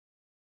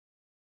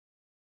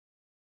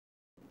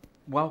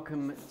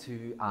Welcome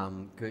to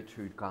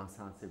Gertrude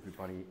Glasshouse,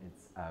 everybody.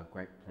 It's a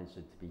great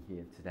pleasure to be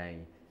here today,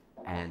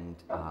 and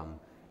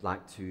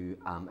like to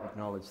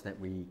acknowledge that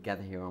we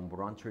gather here on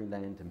Wurundjeri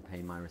land and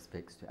pay my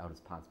respects to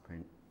elders past,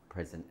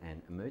 present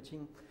and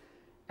emerging.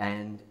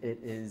 And it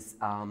is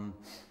a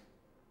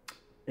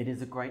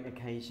great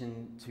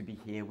occasion to be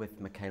here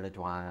with Mikala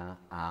Dwyer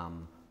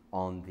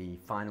on the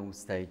final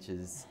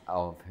stages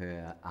of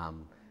her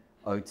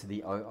ʻōʻō to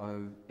the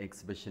ʻōʻō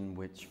exhibition,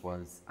 which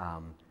was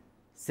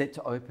set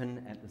to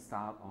open at the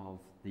start of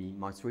the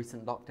most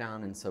recent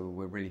lockdown, and so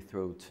we're really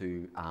thrilled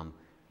to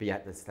be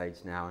at this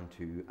stage now and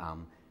to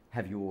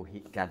have you all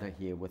gather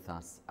here with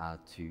us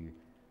to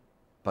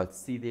both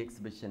see the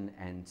exhibition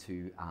and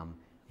to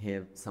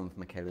hear some of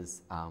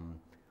Mikala's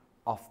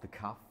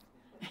off-the-cuff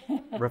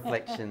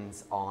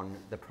reflections on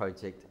the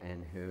project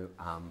and her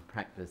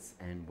practice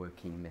and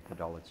working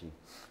methodology.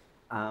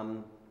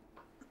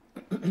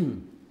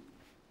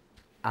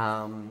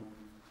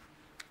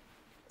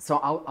 So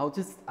I'll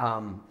just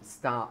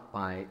start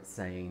by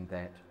saying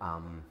that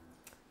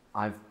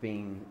I've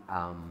been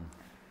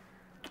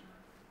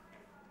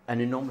an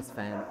enormous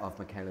fan of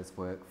Mikala's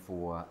work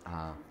for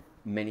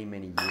many,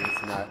 many years.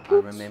 And I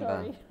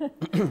remember,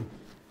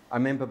 I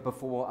remember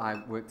before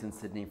I worked in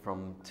Sydney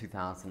from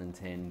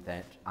 2010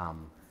 that,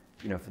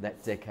 you know, for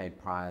that decade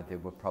prior, there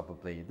were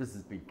probably, this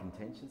is be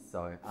contentious,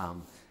 so,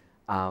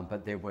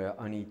 but there were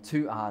only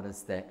two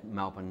artists that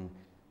Melbourne,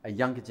 a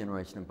younger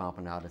generation of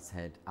Melbourne artists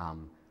had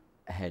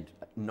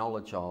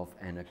knowledge of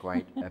and a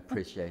great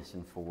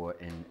appreciation for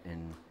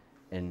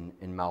in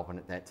Melbourne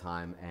at that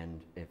time,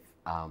 and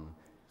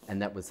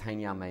that was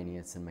Heini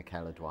Armenius and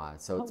Mikala Dwyer.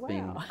 So it's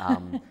been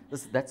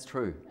that's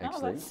true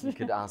actually. You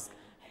could ask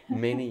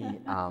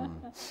many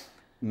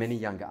many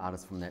younger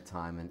artists from that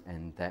time,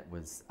 and that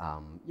was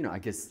you know, I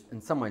guess in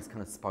some ways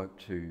kind of spoke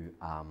to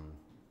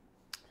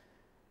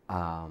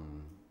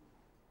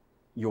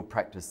your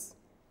practice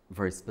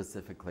very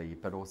specifically,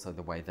 but also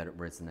the way that it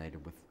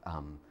resonated with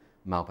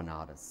Melbourne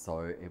artists.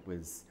 So it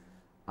was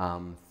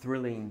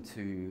thrilling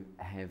to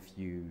have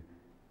you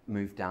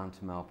move down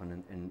to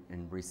Melbourne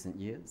in recent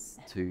years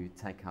to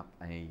take up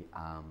a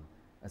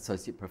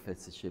associate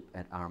professorship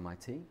at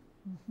RMIT.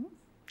 Mm-hmm.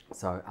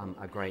 So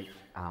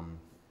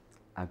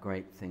a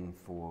great thing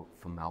for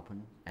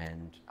Melbourne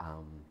and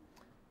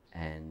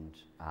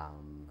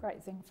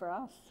great thing for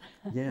us.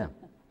 Yeah.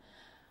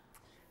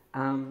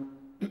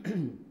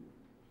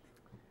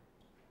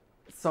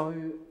 So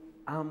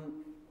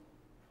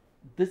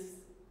this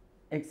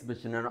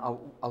exhibition, and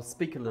I'll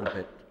speak a little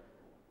bit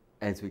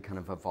as we kind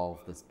of evolve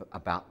this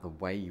about the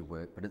way you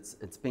work, but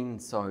it's been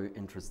so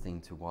interesting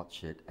to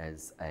watch it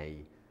as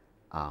a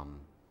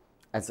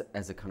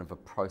kind of a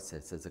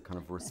process, as a kind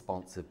of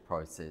responsive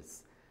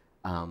process.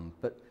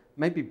 But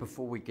maybe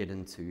before we get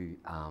into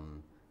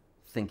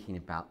thinking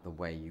about the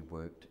way you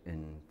worked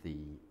in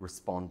the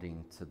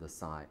responding to the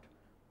site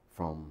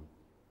from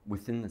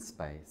within the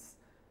space,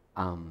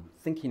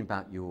 thinking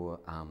about your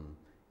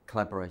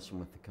collaboration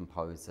with the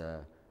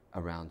composer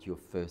around your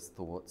first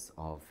thoughts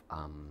of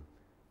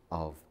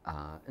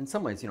in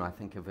some ways, you know, I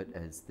think of it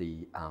as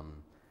the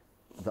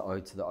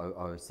ʻōʻō to the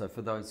ʻōʻō. So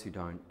for those who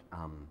don't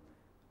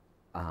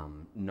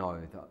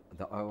know,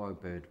 the ʻōʻō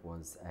bird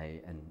was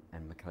and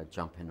Mikala,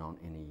 jump in on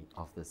any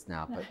of this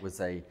now, but was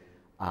a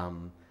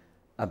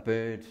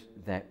bird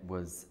that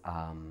was,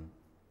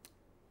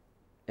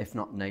 if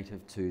not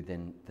native to,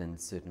 then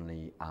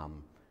certainly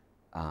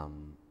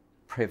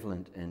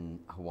prevalent in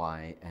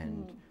Hawaii,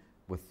 and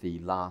with the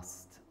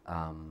last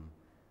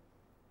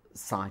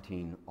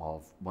sighting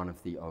of one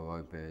of the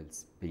ʻōʻō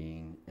birds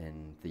being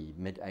in the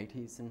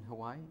mid-80s in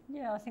Hawaii.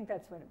 Yeah, I think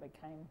that's when it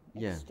became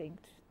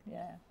extinct.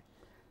 Yeah.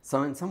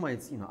 So in some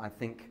ways, you know, I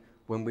think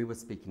when we were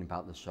speaking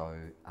about the show,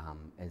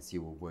 as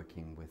you were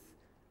working with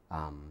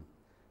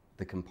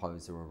the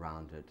composer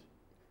around it,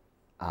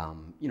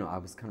 you know, I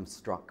was kind of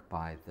struck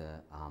by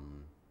the,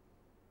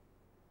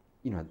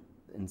 you know,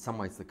 in some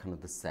ways the kind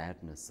of the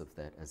sadness of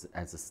that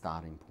as a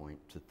starting point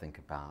to think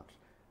about,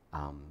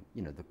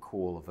 you know, the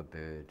call of a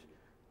bird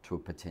to a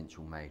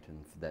potential mate,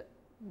 and for that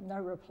no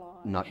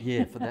reply.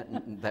 For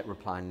that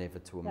reply never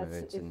to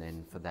emerge, and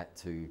then for that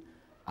to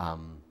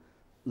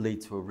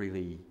lead to a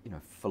really, you know,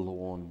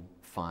 forlorn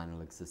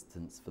final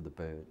existence for the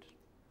bird.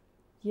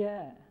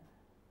 Yeah.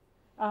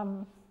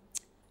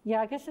 Yeah,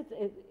 I guess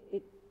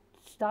it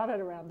started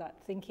around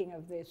that thinking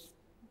of this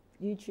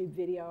YouTube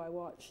video I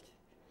watched.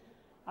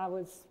 I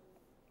was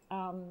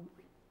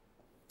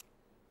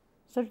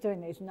sort of doing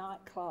these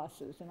night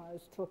classes, and I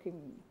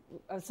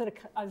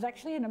was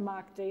actually in a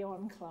Mark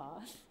Dion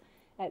class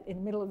in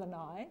the middle of the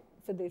night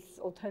for this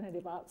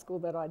alternative art school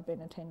that I'd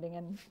been attending,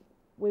 and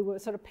we were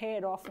sort of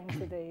paired off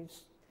into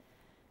these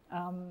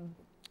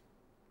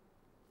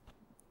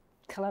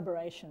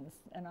collaborations,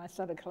 and I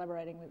started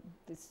collaborating with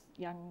this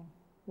young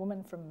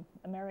woman from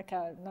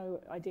America, no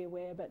idea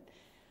where, and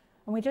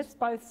we just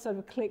both sort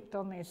of clicked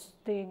on this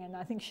thing, and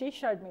I think she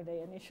showed me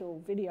the initial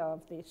video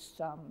of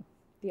this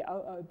the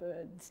ʻōʻō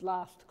bird's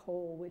last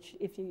call, which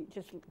if you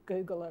just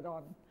Google it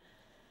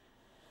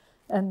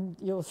and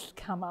you'll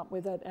come up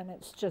with it, and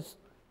it's just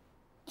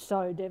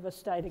so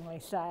devastatingly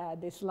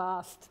sad, this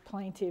last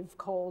plaintive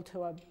call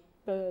to a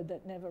bird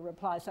that never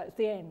replies. So it's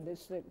the end,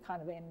 it's the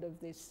kind of end of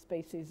this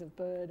species of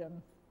bird.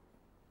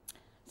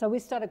 So we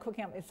started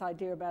cooking up this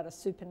idea about a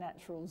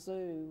supernatural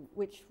zoo,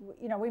 which,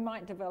 you know, we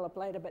might develop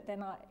later, but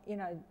then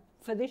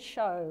for this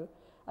show,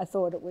 I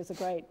thought it was a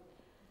great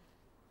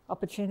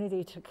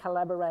opportunity to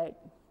collaborate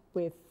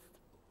with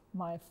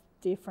my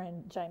dear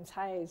friend James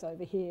Hayes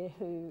over here,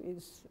 who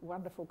is a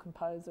wonderful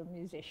composer,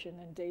 musician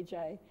and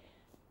DJ.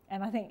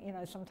 And I think, you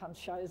know, sometimes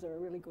shows are a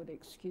really good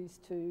excuse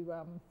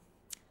to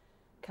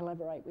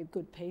collaborate with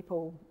good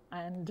people.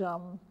 And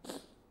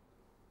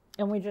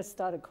we just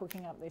started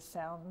cooking up this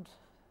sound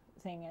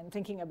thing and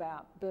thinking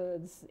about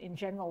birds in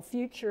general,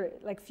 future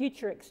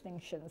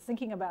extinctions,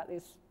 thinking about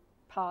this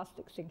past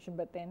extinction,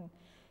 but then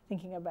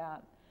thinking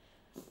about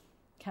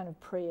kind of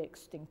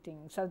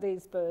pre-extincting. So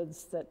these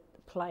birds that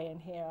play in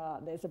here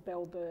there's a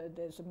bellbird,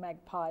 there's a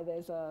magpie,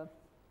 there's a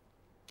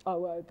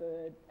ʻōʻō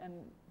bird, and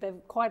they're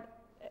quite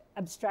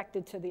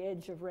abstracted to the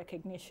edge of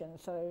recognition.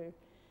 So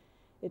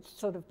it's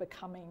sort of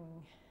becoming,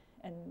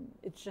 and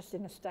it's just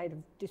in a state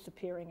of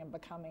disappearing and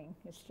becoming.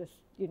 It's just,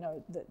 you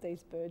know,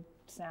 these bird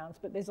sounds.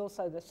 But there's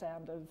also the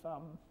sound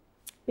of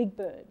Big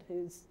Bird,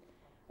 who's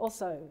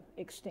also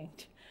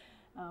extinct.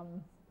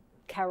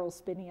 Carol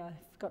Spinney, I've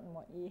forgotten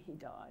what year he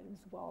died, it was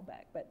a while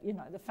back, but you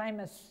know, the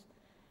famous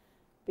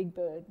Big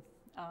Bird.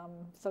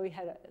 So we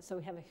have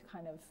a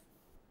kind of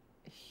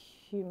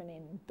human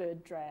in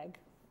bird drag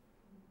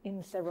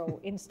in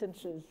several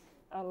instances,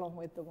 along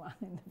with the one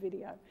in the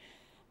video.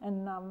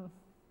 And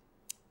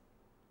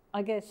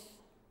I guess,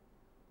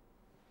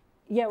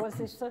 yeah, it was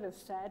this sort of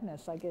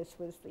sadness, I guess,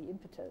 was the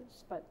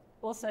impetus, but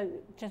also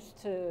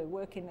just to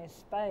work in this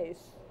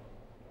space.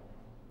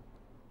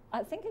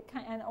 I think it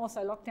came, and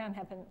also lockdown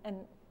happened, and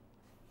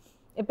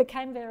it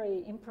became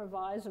very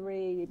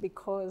improvisory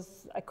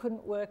because I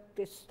couldn't work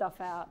this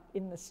stuff out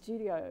in the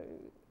studio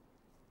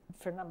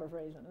for a number of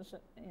reasons.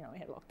 You know, we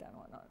had lockdown and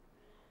whatnot.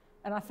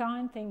 And I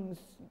find things,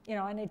 you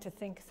know, I need to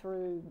think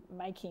through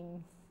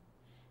making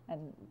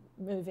and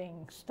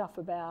moving stuff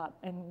about,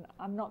 and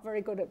I'm not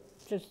very good at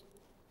just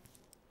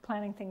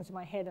planning things in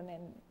my head and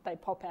then they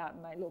pop out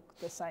and they look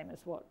the same as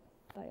what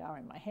they are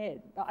in my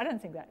head. I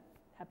don't think that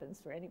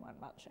happens for anyone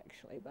much,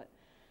 actually, but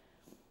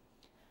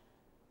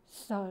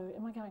so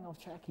am I going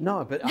off track here?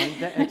 No, but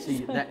that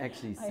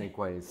actually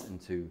segues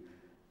into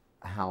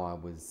how I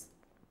was,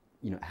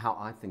 you know, how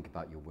I think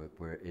about your work,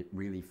 where it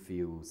really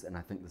feels, and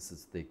I think this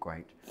is the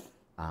great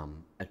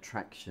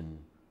attraction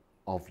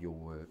of your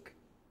work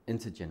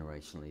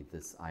intergenerationally,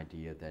 this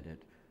idea that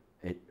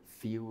it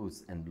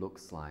feels and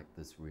looks like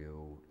this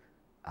real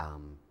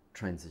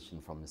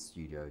transition from the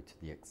studio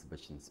to the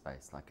exhibition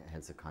space. Like it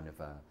has a kind of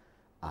a,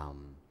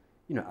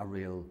 you know, a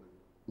real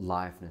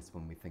liveness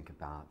when we think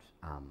about,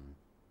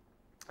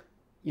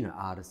 you know,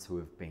 artists who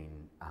have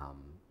been,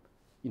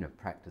 you know,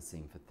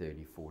 practicing for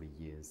 30, 40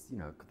 years. You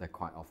know, they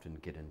quite often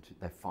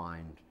they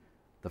find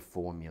the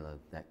formula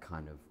that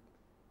kind of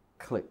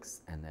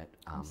clicks, and that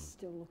I'm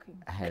still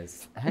looking.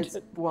 has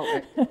well,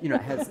 you know,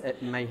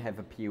 it may have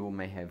appeal,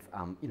 may have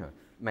you know,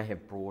 may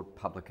have broad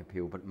public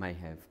appeal, but may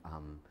have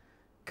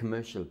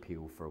commercial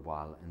appeal for a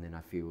while, and then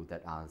I feel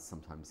that artists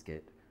sometimes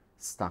get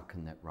stuck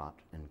in that rut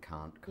and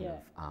can't kind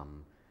of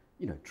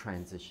you know,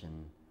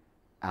 transition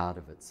out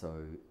of it.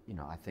 So, you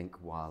know, I think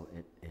while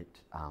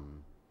it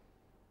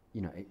you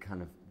know, it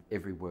kind of,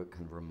 every work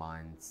kind of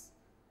reminds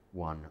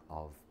one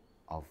of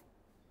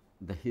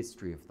the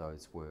history of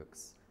those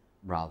works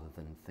rather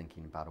than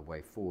thinking about a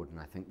way forward. And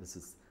I think this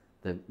is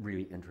the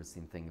really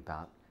interesting thing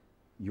about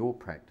your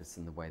practice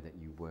and the way that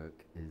you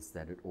work, is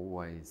that it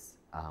always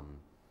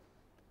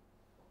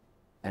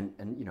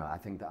and you know, I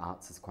think the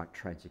arts is quite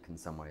tragic in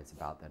some ways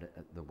about that,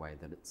 the way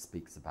that it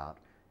speaks about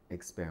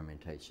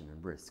experimentation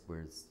and risk,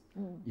 whereas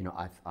you know,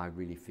 I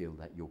really feel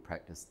that your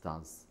practice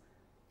does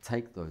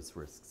take those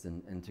risks.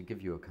 And to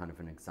give you a kind of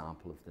an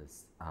example of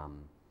this,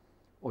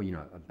 or you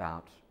know,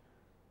 about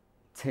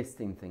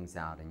testing things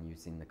out and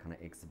using the kind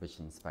of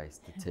exhibition space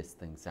to test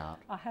things out.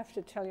 I have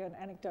to tell you an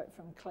anecdote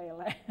from Claire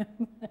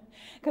Lamb,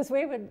 because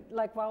we would,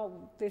 like,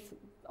 while this,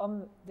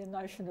 on the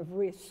notion of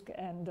risk,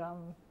 and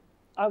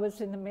I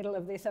was in the middle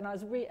of this, and I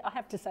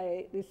have to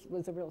say, this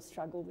was a real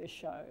struggle, this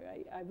show.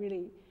 I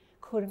really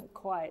couldn't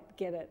quite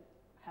get it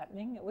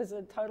happening. It was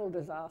a total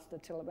disaster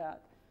till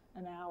about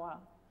an hour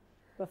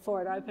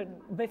before it opened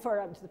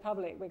to the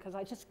public, because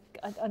I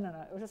don't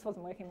know, it just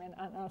wasn't working. And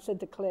I said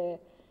to Claire,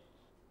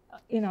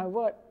 you know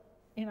what,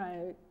 you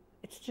know,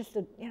 it's just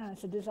a, you know,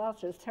 it's a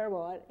disaster, it's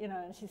terrible, you know.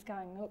 And she's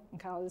going, look,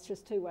 Mikala, there's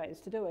just two ways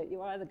to do it.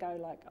 You either go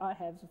like I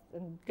have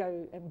and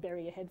go and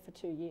bury your head for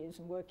 2 years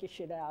and work your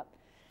shit out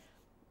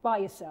by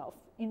yourself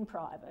in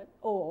private,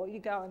 or you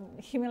go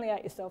and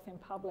humiliate yourself in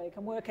public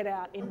and work it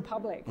out in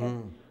public.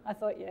 And I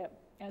thought, yeah,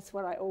 that's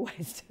what I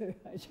always do.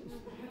 I just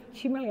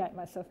humiliate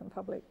myself in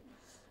public.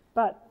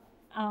 But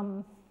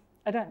I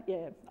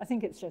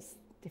think it's just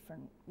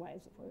different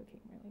ways of working,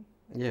 really.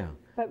 Yeah.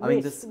 But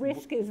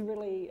risk is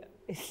really,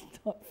 it's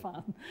not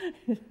fun.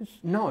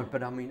 No,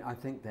 but I mean, I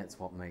think that's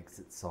what makes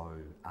it so,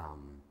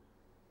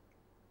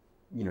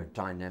 you know,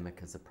 dynamic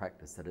as a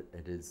practice, that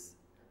it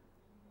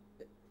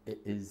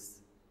is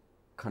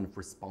kind of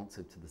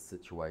responsive to the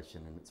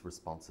situation, and it's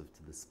responsive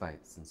to the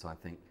space. And so I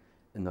think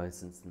in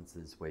those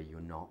instances where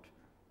you're not,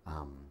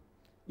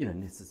 you know,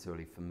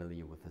 necessarily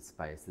familiar with a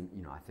space, and,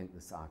 you know, I think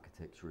this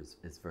architecture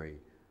is very,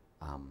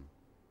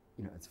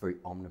 you know, it's very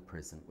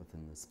omnipresent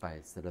within the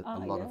space, that a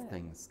lot of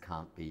things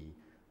can't be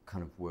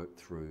kind of worked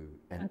through.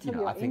 And, until you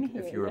know, I think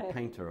here, if you're a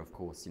painter, of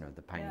course, you know,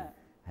 the paint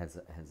has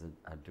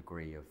a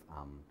degree of,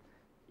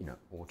 you know,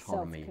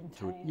 autonomy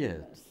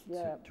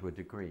to a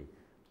degree.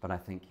 But I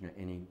think, you know,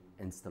 any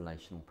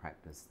installational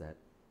practice that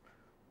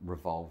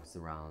revolves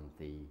around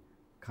the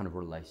kind of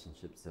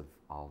relationships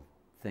of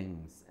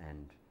things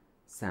and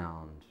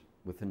sound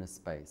within a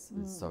space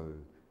is so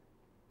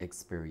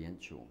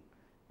experiential.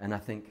 And I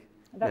think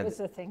that was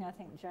the thing. I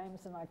think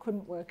James and I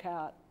couldn't work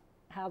out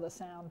how the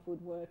sound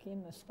would work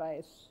in the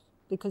space,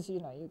 because, you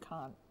know, you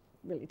can't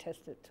really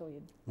test it till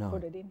you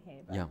put it in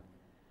here. But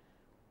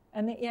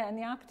and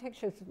the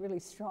architecture is really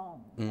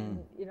strong.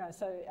 And, you know,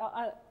 so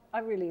I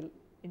really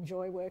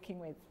enjoy working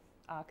with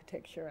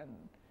architecture, and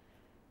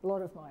a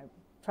lot of my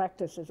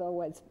practice has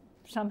always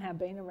somehow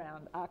been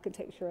around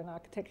architecture and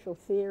architectural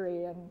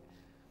theory,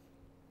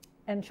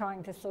 and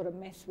trying to sort of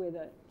mess with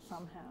it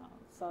somehow.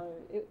 So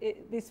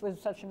this was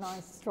such a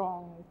nice,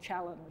 strong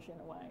challenge in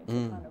a way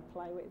to kind of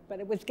play with. But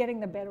it was getting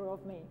the better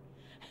of me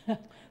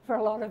for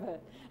a lot of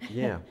it.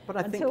 Yeah, but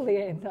I until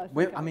think the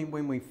end. I mean,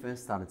 when we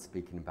first started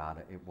speaking about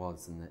it, it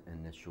was in the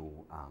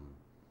initial,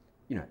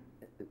 you know,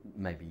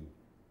 maybe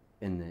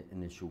in the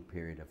initial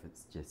period of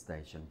its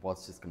gestation,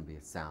 was just going to be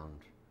a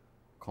sound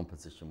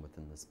composition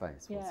within the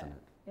space, wasn't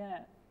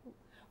it?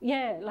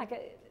 Yeah, like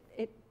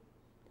it,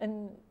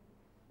 and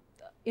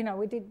you know,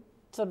 we did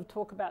sort of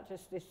talk about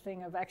just this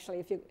thing of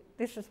actually,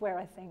 this is where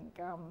I think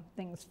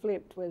things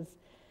flipped, was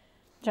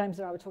James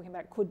and I were talking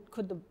about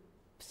could the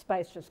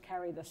space just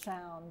carry the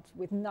sound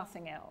with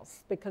nothing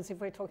else? Because if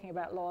we're talking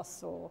about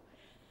loss or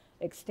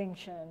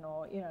extinction,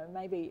 or, you know,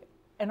 maybe,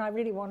 and I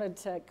really wanted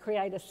to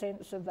create a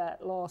sense of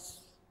that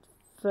loss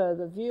for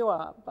the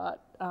viewer,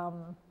 but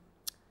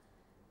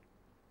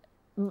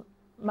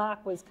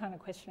Mark was kind of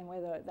questioning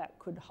whether that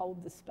could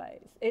hold the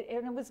space.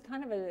 And it was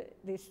kind of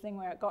this thing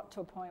where it got to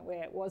a point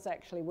where it was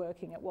actually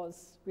working. It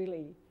was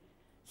really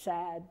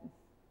sad,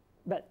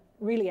 but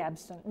really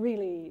absent,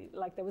 really,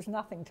 like there was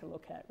nothing to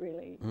look at,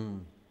 really.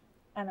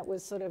 And it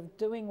was sort of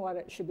doing what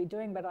it should be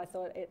doing, but I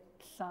thought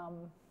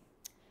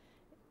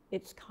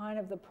it's kind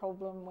of the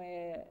problem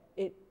where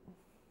it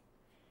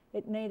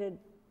needed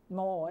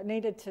more. It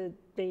needed to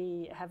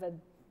have a,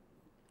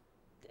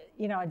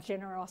 you know, a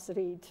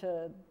generosity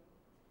to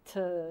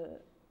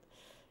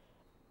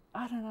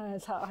I don't know.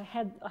 So I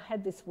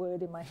had this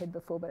word in my head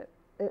before, but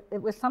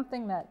it was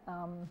something that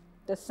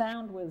the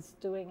sound was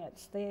doing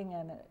its thing,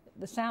 and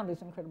the sound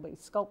is incredibly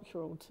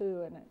sculptural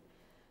too, and it,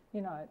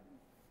 you know,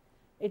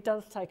 it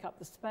does take up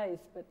the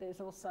space, but there's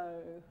also,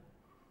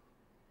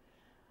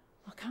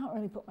 I can't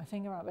really put my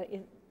finger on it,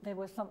 but there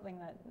was something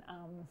that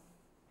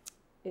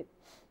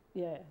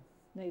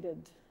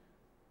needed,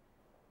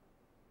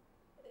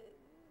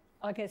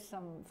 I guess,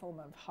 some form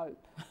of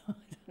hope.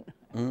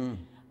 I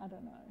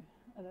don't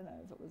know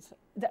if it was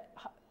that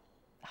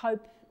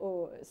hope,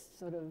 or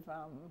sort of,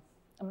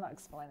 I'm not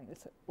explaining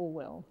this all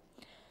well.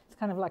 It's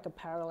kind of like a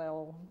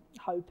parallel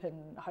hope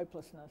and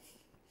hopelessness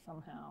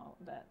somehow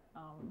that, I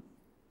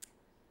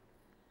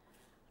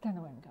don't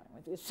know where I'm going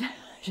with this.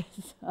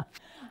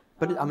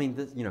 But I mean,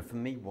 you know, for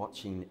me,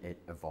 watching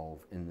it evolve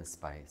in the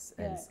space,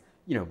 as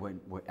you know,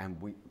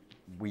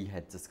 we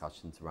had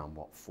discussions around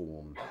what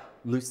form,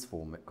 loose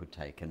form it could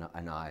take, and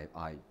I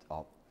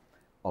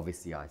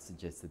obviously I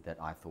suggested that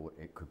I thought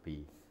it could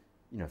be,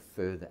 you know,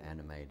 further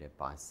animated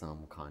by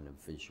some kind of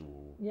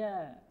visual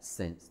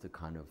sense to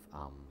kind of,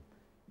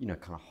 you know,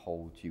 kind of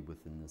hold you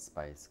within the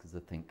space, because I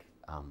think,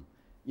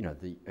 you know,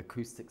 the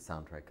acoustic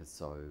soundtrack is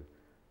so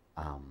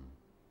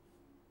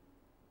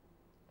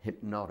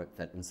hypnotic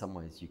that in some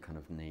ways you kind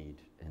of need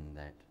in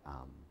that,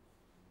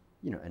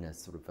 you know, in a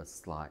sort of a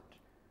slight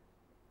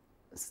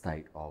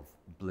state of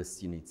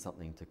bliss, you need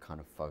something to kind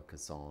of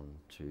focus on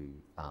to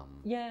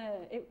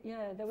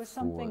there was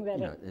something that,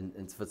 you know,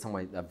 and for some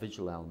way a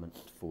visual element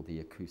for the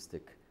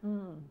acoustic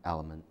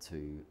element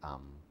to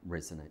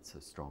resonate so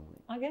strongly.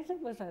 I guess it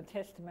was a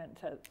testament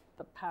to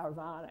the power of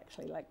art,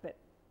 actually, like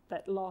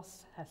that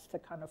loss has to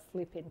kind of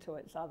flip into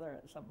its other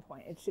at some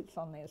point. It sits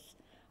on this,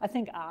 I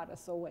think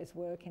artists always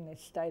work in this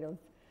state of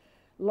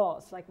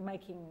loss, like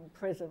making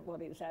present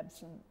what is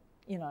absent,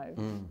 you know,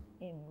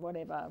 in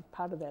whatever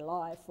part of their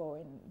life or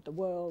in the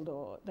world,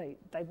 or they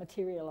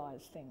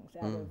materialise things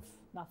out of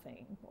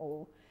nothing,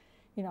 or,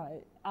 you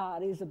know,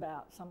 art is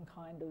about some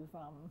kind of,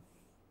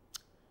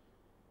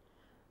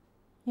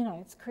 you know,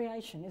 it's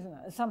creation, isn't it?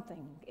 It's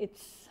something,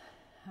 it's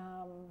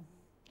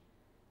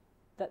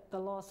that the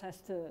loss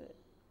has to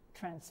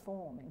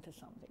transform into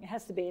something. It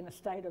has to be in a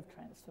state of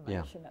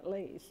transformation at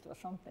least, or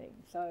something.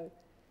 So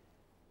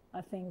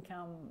I think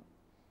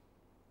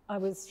I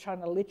was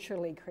trying to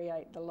literally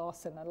create the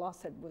loss, and the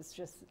loss, it was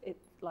just, it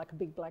like a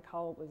big black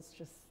hole, was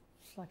just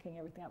sucking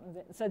everything up.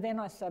 So then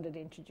I started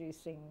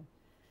introducing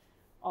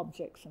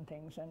objects and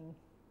things, and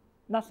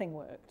nothing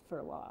worked for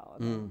a while.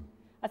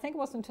 I think it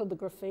wasn't until the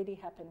graffiti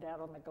happened out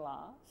on the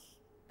glass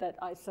that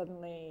I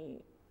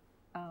suddenly,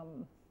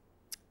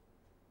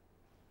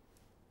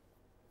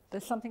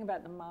 there's something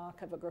about the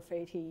mark of a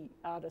graffiti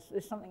artist,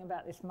 there's something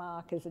about this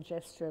mark as a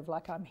gesture of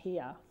like, I'm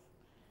here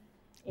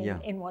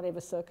in whatever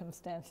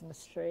circumstance in the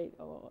street,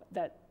 or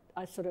that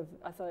I thought it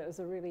was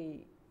a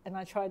really, and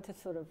I tried to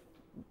sort of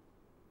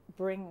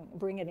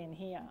bring it in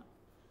here.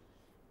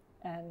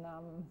 And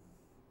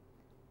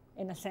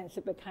in a sense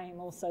it became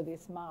also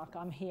this mark,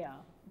 I'm here,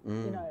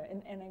 you know,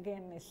 and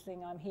again this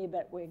thing, I'm here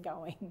but we're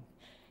going,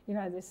 you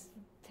know, this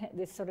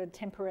sort of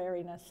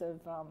temporariness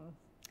of,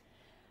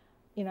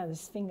 you know,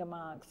 there's finger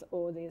marks,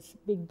 or this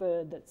big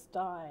bird that's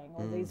dying,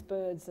 or these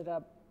birds that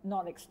are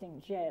not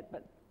extinct yet,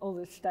 but all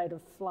this state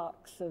of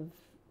flux of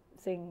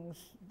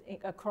things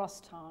across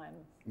time.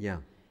 Yeah.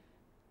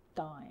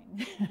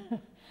 Dying.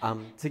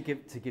 To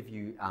give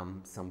you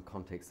some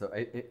context, so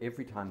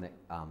every time that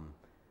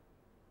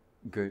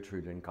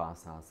Gertrude and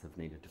Glasshouse have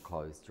needed to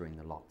close during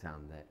the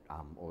lockdown, that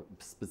or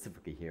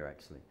specifically here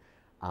actually,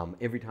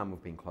 every time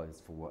we've been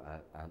closed for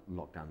a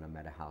lockdown, no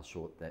matter how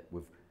short, that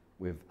we've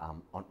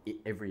on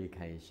every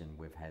occasion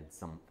we've had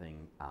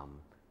something,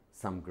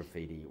 some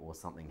graffiti or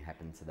something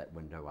happen to that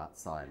window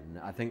outside, and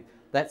I think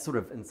that sort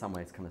of in some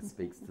ways kind of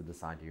speaks to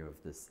this idea of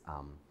this,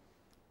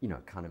 you know,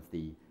 kind of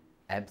the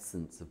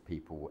absence of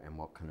people and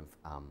what kind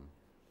of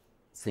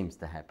seems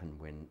to happen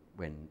when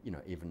you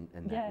know, even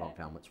in that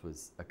lockdown, which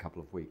was a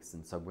couple of weeks,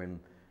 and so when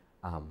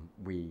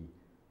we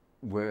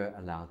were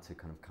allowed to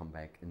kind of come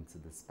back into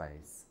the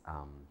space,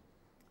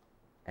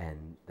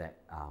 and that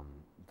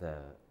the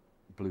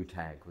blue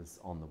tag was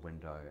on the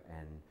window,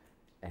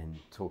 and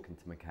talking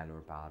to Mikala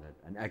about it,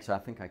 and actually I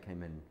think I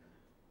came in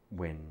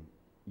when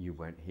you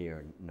weren't here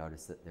and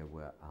noticed that there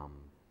were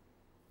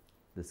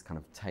this kind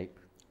of tape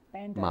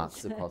Band-aids.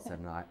 Marks across that,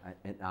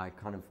 and I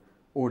kind of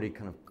already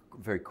kind of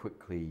very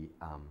quickly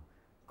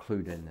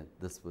clued in that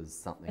this was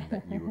something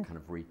that you were kind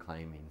of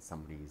reclaiming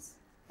somebody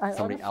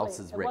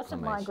else's reclamation. It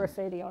wasn't my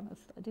graffiti,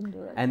 honest. I didn't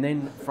do it. And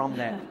then from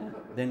that,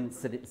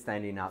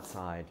 standing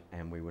outside,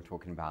 and we were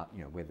talking about,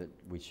 you know, whether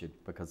we should,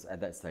 because at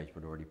that stage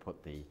we'd already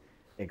put the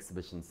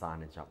exhibition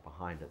signage up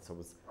behind it, so it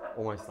was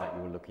almost like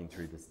you were looking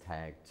through this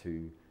tag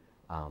to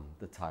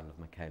the title of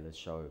Mikala's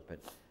show, but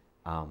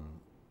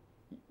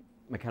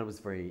Mikala was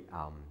very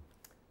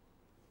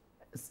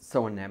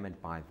so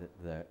enamored by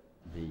the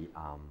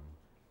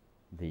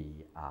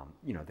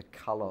you know, the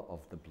color of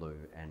the blue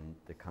and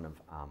the kind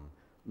of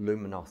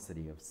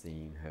luminosity of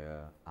seeing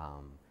her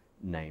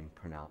name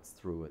pronounced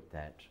through it,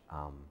 that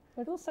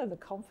but also the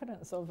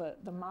confidence of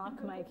it, the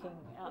mark making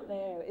out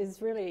there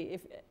is really,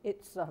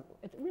 it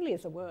really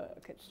is a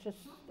work. It's just,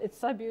 it's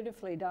so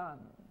beautifully done.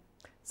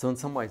 So in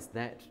some ways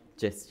that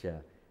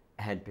gesture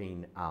had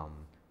been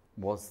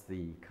was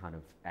the kind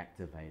of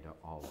activator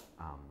of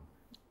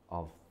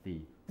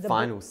the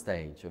final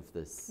stage of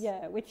this.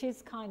 Yeah, which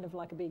is kind of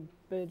like a big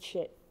bird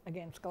shit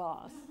against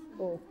glass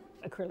or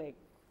acrylic.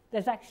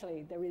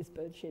 There is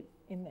bird shit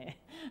in there.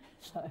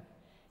 So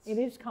it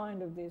is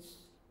kind of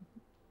this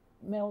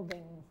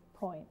melting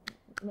point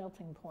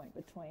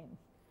between,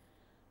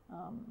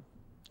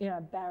 you know,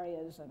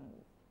 barriers and,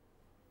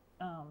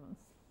 I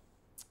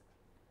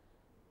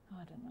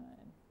don't know.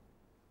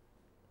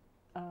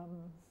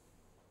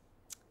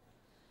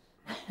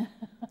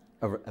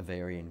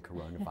 Avarian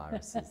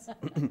coronaviruses.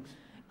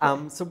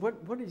 So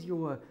what is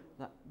your,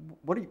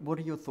 what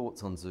are your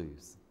thoughts on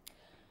zoos?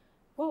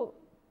 Well,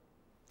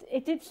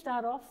 it did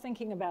start off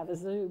thinking about a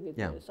zoo with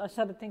this. I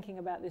started thinking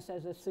about this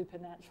as a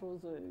supernatural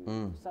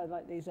zoo. So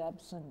like these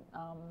absent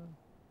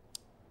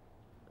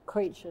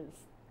creatures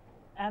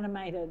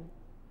animated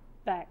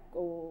back,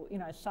 or, you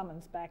know,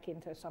 summons back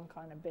into some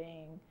kind of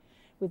being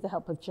with the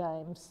help of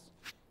James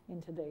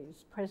into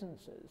these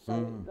presences.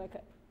 So like,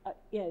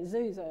 yeah,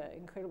 zoos are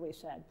incredibly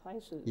sad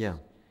places. Yeah.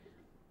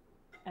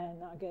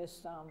 And I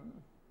guess,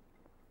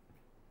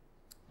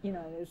 you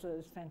know, there's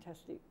this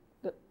fantastic,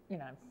 you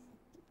know,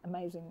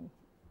 amazing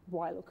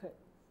Why Look at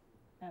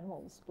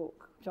Animals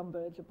book, John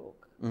Berger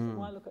book.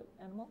 Why Look at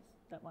Animals?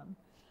 That one.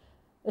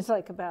 It's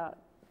like about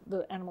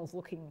the animals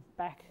looking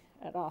back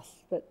at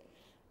us. But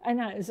I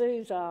know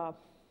zoos are,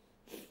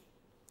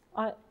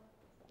 I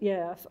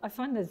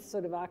find the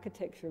sort of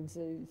architecture of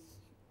zoos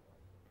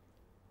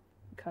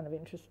kind of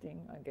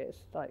interesting, I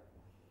guess. Like,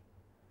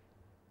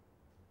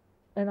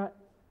 and I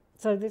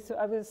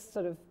was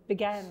sort of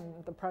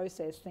began the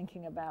process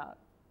thinking about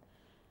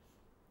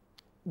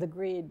the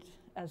grid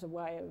as a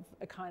way of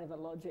a kind of a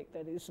logic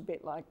that is a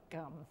bit like,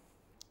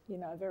 you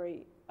know, a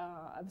very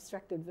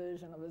abstracted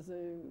version of a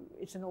zoo.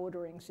 It's an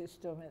ordering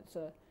system. It's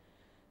a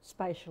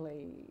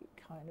spatially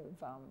kind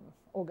of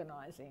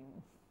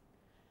organising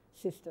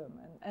system,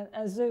 and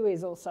a zoo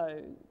is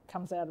also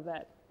comes out of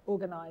that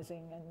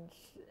organising and,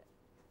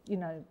 you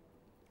know,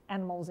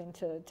 animals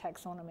into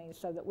taxonomy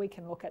so that we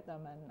can look at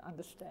them and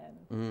understand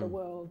the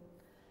world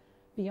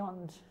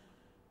beyond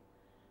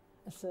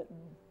a certain,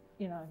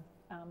 you know,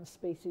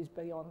 species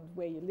beyond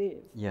where you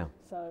live. Yeah.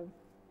 So,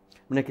 I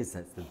mean, I guess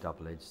that's the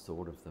double-edged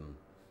sword of them,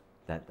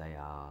 that they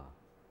are,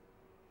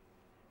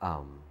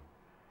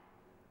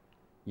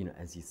 you know,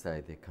 as you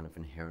say, they're kind of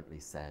inherently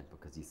sad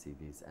because you see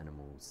these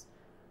animals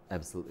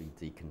absolutely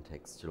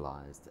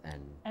decontextualized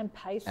and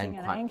pacing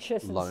and quite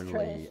anxious and lonely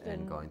stressed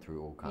and going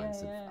through all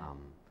kinds yeah. of,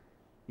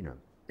 you know,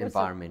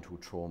 environmental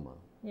trauma.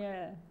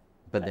 Yeah.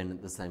 But then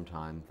at the same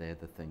time, they're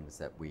the things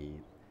that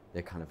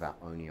they're kind of our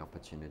only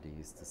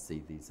opportunities to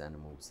see these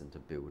animals and to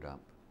build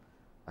up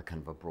a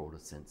kind of a broader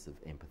sense of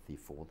empathy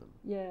for them.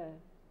 Yeah.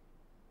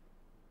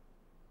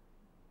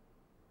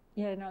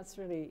 Yeah, no, it's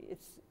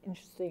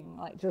interesting,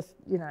 like just,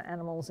 you know,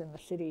 animals in the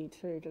city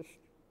too, just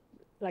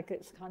like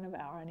it's kind of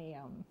our only,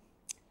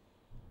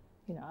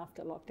 you know,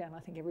 after lockdown,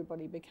 I think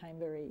everybody became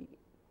very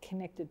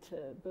connected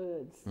to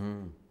birds,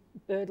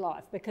 bird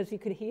life, because you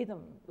could hear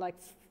them, like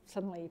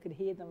suddenly you could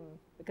hear them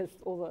because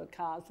all the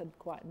cars had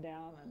quietened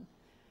down, and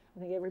I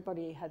think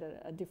everybody had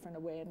a different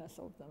awareness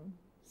of them.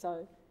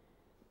 So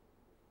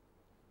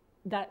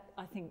that,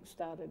 I think,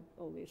 started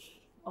all this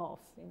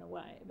off in a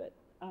way, but...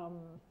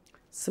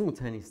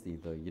 Simultaneously,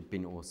 though, you'd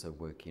been also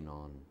working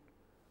on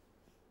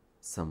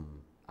some,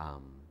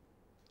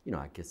 you know,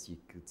 I guess you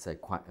could say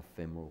quite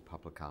ephemeral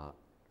public art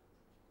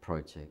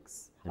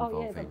projects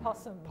involving the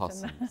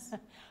possums.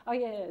 Oh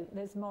yeah,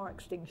 there's more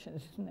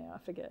extinctions, isn't there? I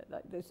forget.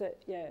 Like there's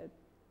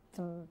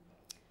some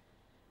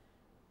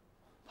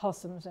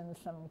possums and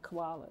some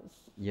koalas.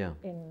 Yeah.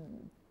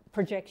 In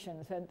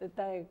projections, and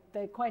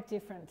they're quite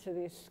different to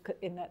this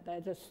in that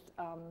they're just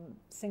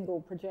single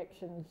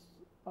projections.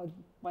 Or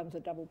one's a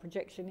double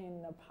projection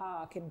in a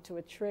park into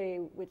a tree,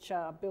 which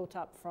are built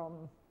up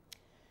from,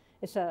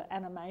 it's an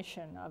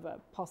animation of a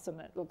possum.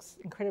 It looks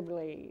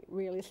incredibly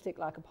realistic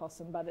like a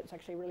possum, but it's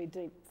actually a really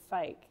deep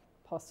fake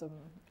possum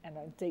and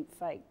a deep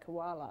fake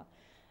koala.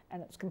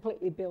 And it's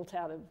completely built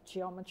out of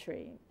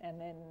geometry. And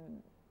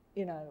then,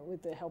 you know,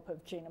 with the help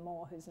of Gina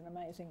Moore, who's an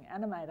amazing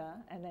animator,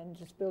 and then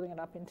just building it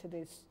up into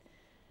this,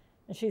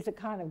 and she's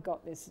kind of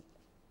got this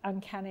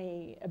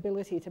uncanny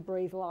ability to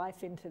breathe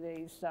life into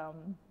these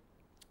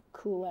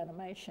cool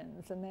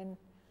animations. And then,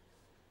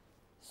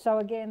 so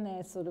again,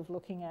 they're sort of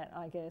looking at,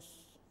 I guess,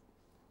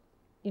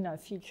 you know,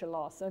 future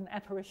loss and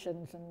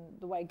apparitions, and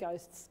the way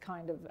ghosts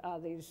kind of are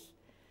these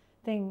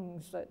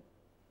things that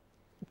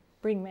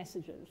bring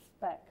messages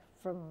back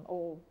from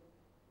all,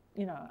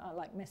 you know,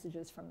 like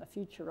messages from the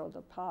future or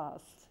the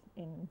past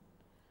in,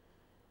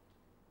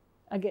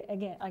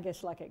 again, I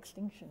guess like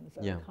extinctions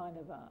are kind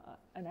of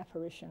an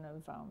apparition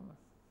of,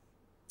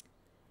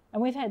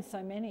 and we've had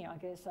so many, I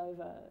guess,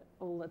 over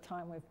all the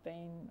time we've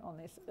been on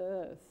this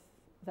earth,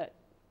 that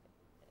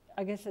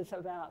I guess it's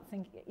about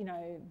thinking, you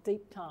know,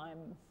 deep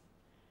time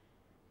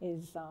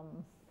is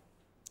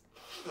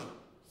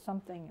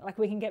something, like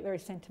we can get very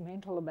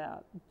sentimental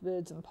about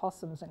birds and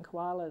possums and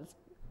koalas,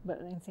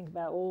 but then think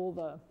about all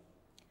the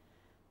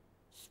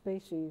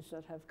species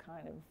that have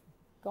kind of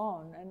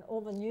gone and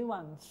all the new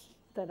ones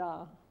that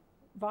are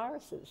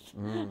viruses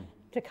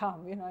to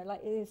come, you know,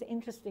 like it is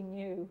interesting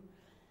new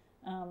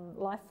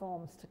life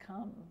forms to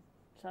come.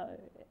 So,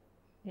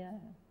 yeah,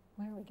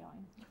 where are we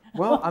going?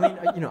 Well, I mean,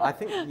 you know, I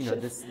think, you know,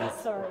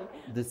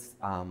 this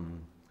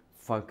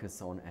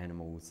focus on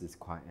animals is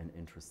quite an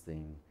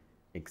interesting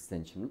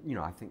extension. You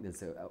know, I think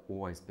there's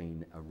always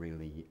been a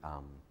really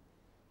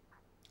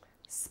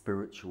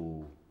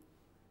spiritual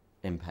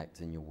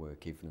impact in your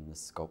work, even in the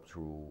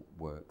sculptural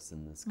works,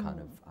 and this kind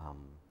of,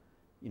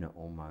 you know,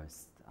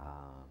 almost,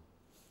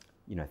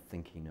 you know,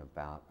 thinking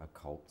about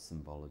occult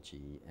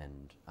symbology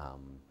and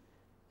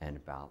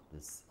about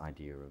this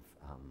idea of,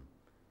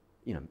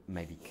 you know,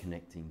 maybe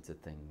connecting to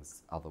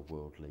things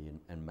otherworldly,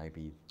 and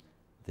maybe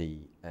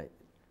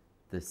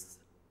this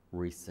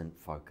recent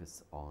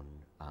focus on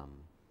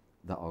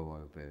the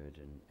ʻōʻō bird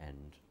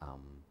and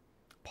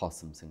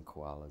possums and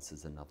koalas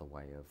is another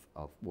way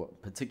of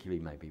what,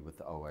 particularly maybe with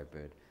the ʻōʻō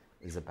bird,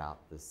 is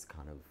about this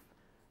kind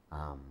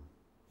of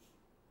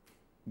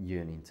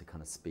yearning to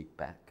kind of speak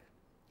back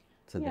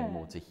to them,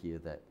 or to hear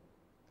that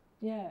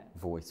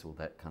voice, or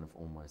that kind of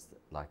almost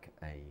like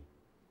a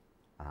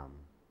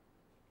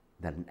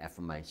that an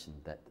affirmation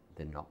that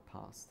they're not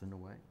past in a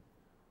way.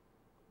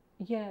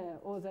 Yeah,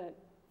 or that.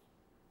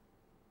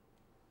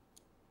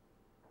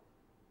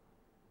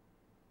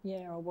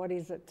 Yeah, or what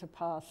is it to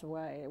pass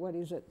away? What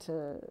is it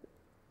to,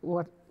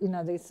 what, you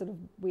know, these sort of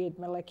weird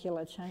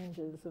molecular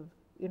changes of,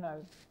 you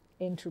know,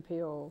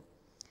 entropy or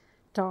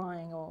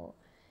dying or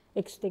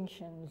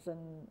extinctions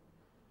and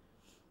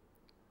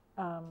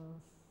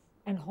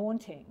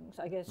hauntings,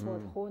 I guess,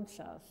 what haunts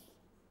us.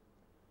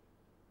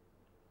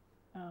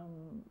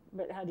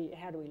 But how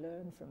do we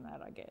learn from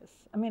that, I guess?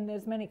 I mean,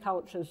 there's many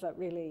cultures that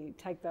really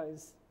take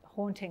those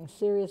hauntings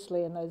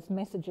seriously, and those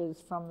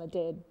messages from the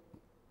dead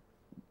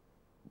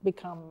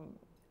become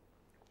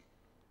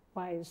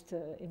ways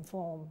to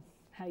inform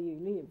how you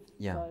live.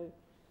 Yeah. So,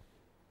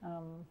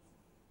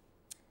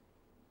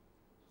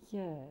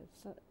 Yeah,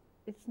 so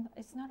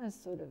it's not as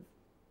sort of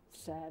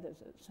sad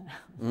as it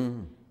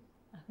sounds.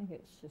 I think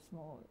it's just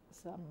more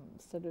some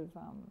sort of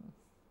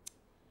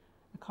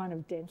a kind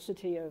of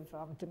density of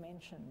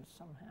dimensions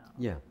somehow.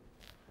 Yeah,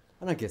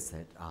 and I guess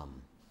that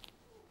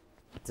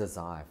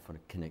desire for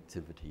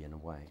connectivity in a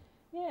way.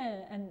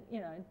 Yeah, and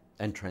you know,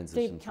 and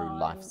transition through time,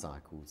 life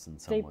cycles in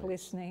some deep ways.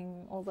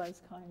 listening, all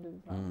those kind of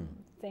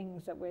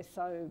things that we're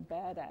so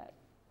bad at,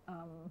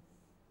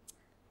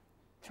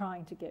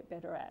 trying to get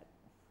better at.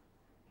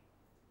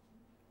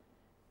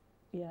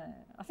 Yeah,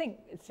 I think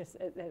it's just,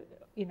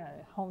 you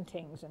know,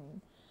 hauntings and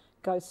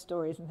ghost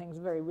stories and things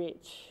are very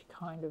rich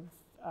kind of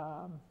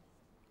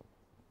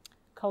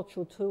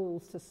cultural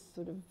tools to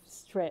sort of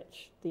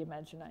stretch the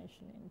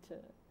imagination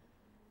into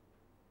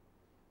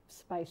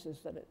spaces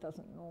that it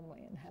doesn't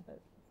normally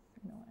inhabit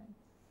in a way.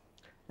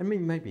 I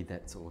mean, maybe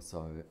that's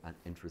also an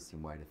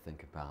interesting way to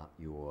think about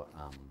your,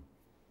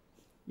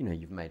 you know,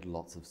 you've made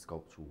lots of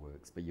sculptural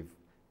works, but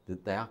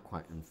they are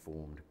quite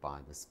informed by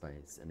the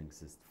space and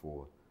exist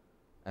for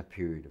a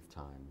period of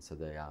time, so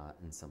they are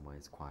in some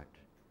ways quite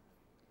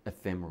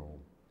ephemeral.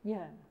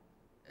 Yeah.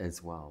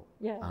 As well.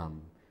 Yeah.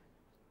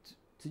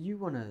 Do you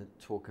want to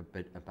talk a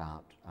bit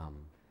about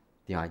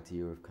the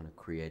idea of kind of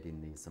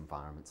creating these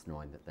environments,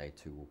 knowing that they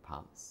too will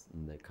pass,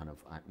 and they kind of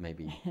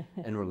maybe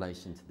in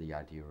relation to the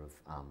idea of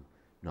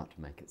not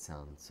to make it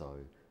sound so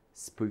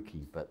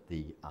spooky, but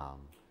the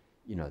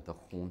you know, the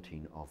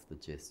haunting of the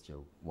gesture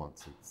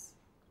once it's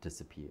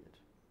disappeared.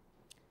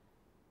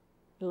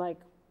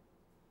 Like.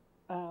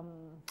 Well,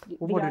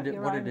 what it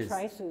is,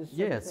 traces.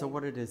 Yeah, so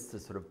what it is to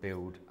sort of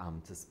build,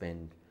 to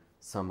spend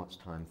so much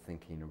time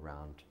thinking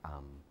around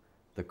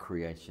the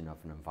creation of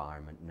an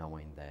environment,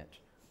 knowing that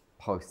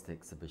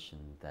post-exhibition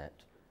that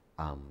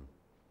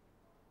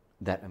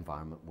that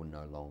environment will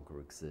no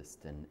longer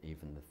exist, and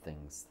even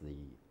the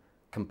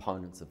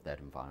components of that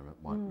environment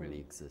won't really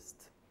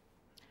exist.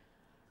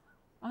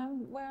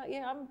 Well,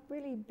 yeah, I'm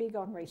really big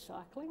on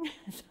recycling.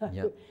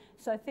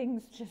 So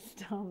things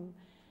just,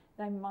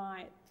 they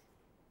might,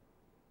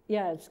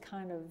 yeah, it's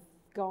kind of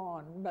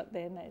gone, but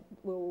then it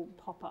will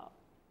pop up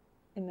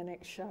in the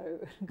next show.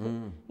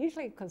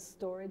 Usually because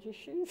storage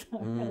issues.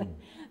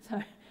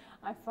 So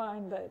I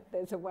find that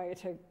there's a way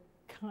to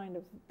kind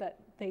of, that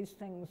these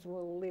things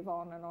will live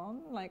on and on,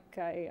 like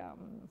a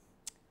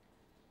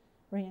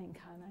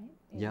reincarnate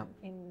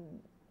in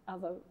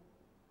other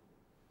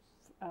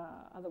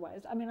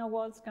ways. I mean, I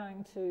was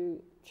going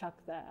to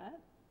chuck that,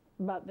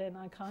 but then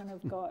I kind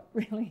of got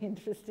really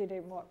interested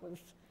in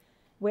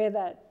where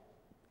that,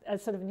 a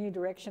sort of new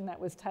direction that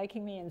was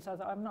taking me in. So I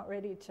thought, I'm not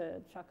ready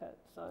to chuck it,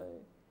 so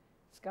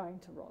it's going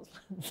to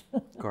Roslyn's.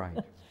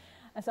 Great.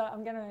 And so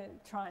I'm going to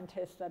try and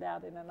test that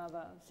out in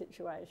another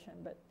situation.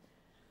 But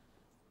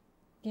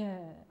yeah,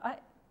 I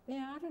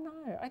don't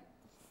know.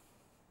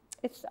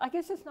 I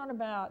guess it's not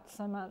about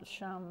so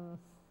much.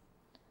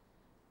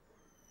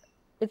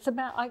 It's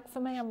about, for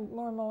me, I'm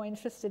more and more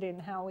interested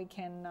in how we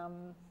can.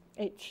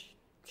 Each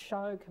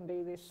show can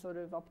be this sort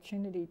of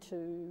opportunity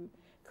to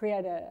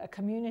create a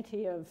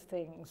community of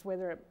things,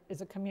 whether it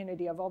is a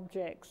community of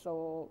objects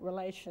or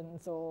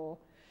relations, or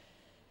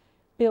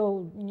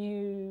build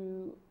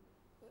new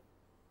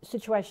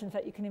situations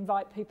that you can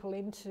invite people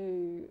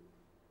into,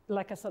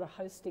 like a sort of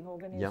hosting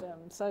organism.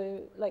 Yep.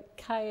 So like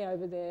Kay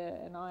over there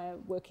and I are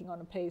working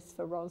on a piece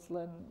for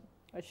Roslyn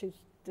where she's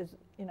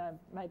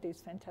made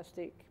these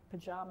fantastic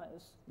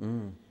pyjamas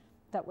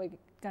that we're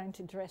going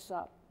to dress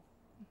up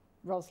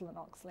Roslyn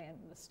Oxley and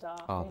the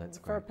staff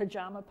for a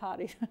pyjama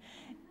party.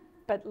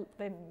 But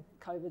then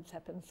COVID's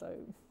happened, so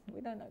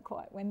we don't know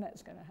quite when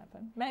that's going to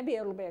happen. Maybe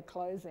it'll be a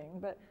closing,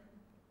 but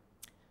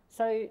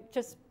so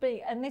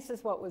and this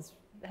is what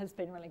has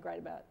been really great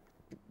about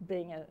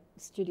being a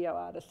studio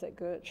artist at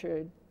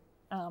Gertrude,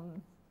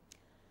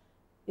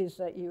 is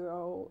that you're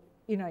all,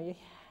 you're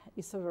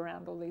sort of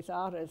around all these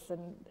artists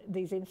and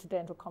these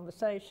incidental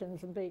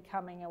conversations and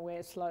becoming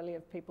aware slowly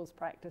of people's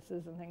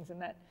practices and things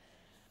and that.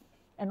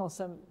 And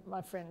also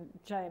my friend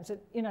James,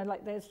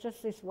 like there's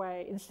just this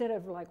way, instead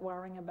of like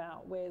worrying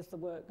about where's the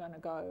work going to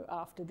go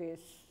after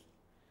this,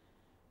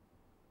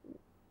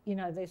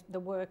 the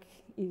work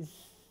is,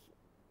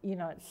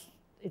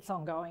 it's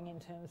ongoing in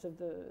terms of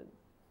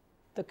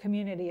the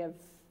community of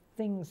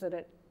things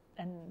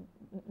and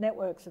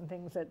networks and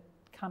things that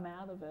come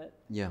out of it.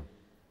 Yeah.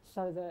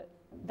 So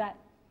that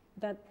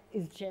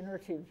is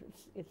generative.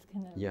 It's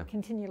kind of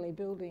continually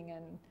building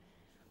and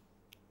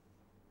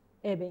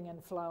ebbing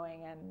and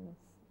flowing, and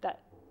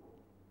that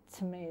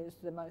to me is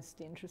the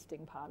most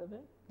interesting part of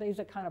it. These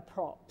are kind of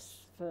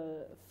props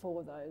for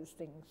those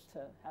things to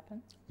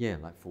happen. Yeah,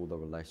 like for the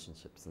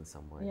relationships in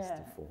some ways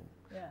to form.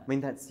 Yeah. I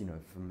mean, that's,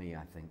 for me,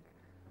 I think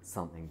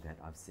something that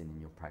I've seen in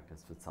your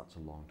practice for such a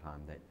long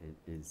time, that it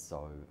is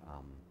so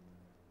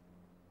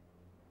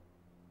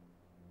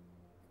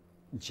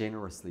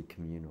generously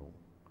communal,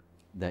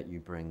 that you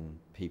bring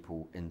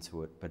people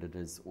into it, but it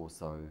is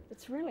also...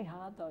 It's really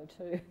hard though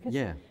too.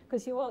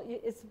 Because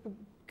it's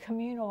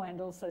communal and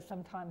also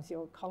sometimes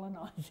you're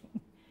colonising.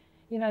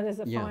 You know, there's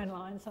a fine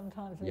line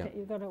sometimes. Yeah.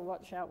 You've got to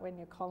watch out when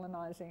you're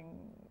colonising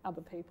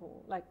other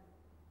people. Like,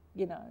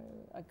 you know,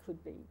 I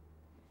could be,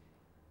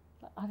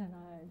 I don't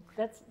know.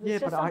 That's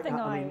just something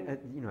I mean,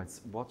 you know,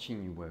 it's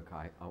watching you work,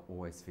 I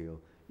always feel,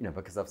 you know,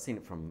 because I've seen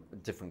it from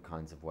different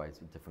kinds of ways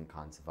with different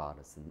kinds of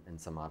artists, and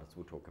some artists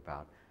will talk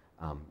about,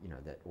 you know,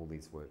 that all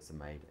these works are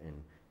made in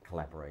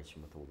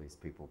collaboration with all these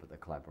people, but the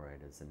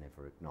collaborators are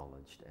never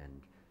acknowledged,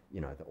 and,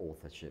 you know, the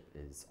authorship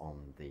is on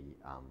the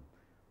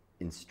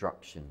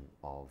instruction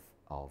of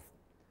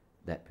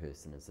that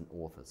person as an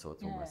author, so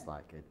it's almost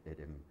like it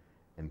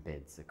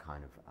embeds a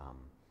kind of,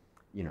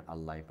 you know, a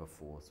labour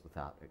force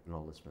without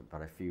acknowledgement.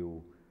 But I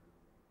feel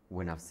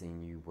when I've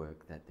seen you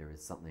work that there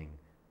is something,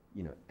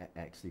 you know,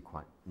 actually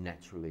quite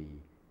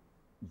naturally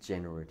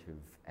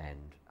generative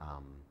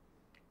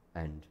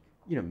and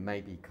you know,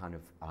 maybe kind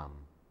of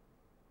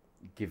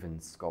given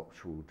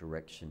sculptural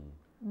direction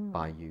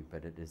by you,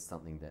 but it is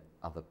something that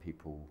other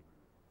people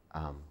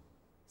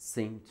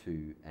seem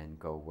to and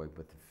go away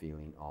with the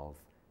feeling of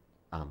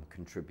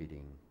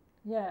contributing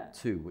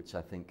to, which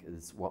I think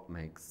is what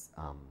makes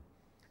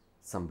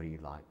somebody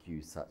like you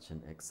such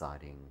an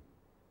exciting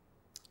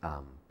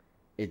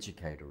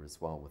educator as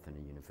well within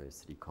a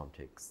university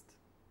context.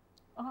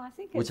 Oh, I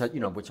think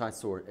which I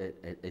saw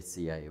at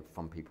SCA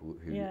from people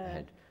who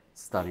had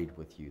studied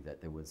with you,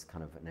 that there was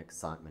kind of an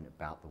excitement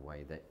about the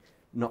way that,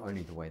 not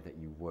only the way that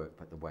you work,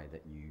 but the way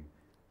that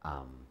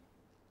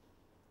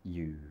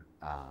you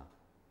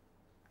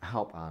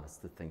help artists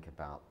to think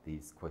about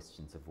these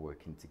questions of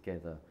working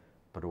together,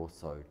 but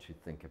also to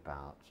think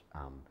about,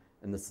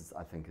 and this is,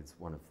 I think, is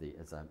one of the,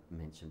 as I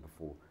mentioned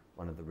before,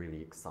 one of the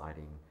really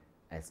exciting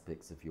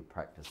aspects of your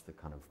practice, the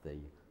kind of the,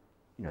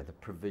 you know, the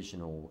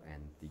provisional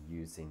and the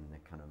using the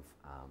kind of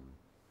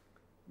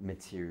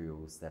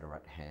materials that are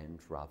at hand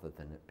rather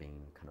than it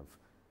being kind of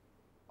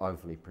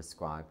overly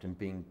prescribed, and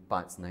being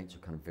by its nature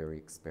kind of very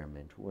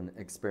experimental, and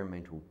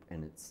experimental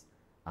in its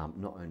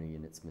not only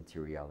in its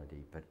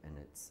materiality but in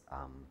its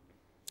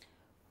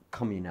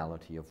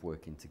communality of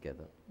working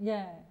together.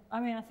 Yeah, I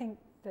mean, I think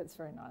that's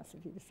very nice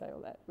of you to say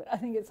all that, but I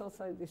think it's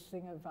also this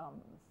thing of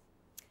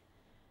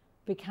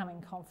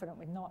becoming confident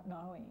with not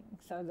knowing,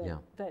 so that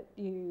that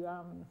you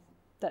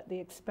that the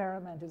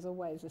experiment is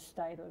always a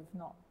state of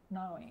not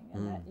knowing,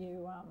 and that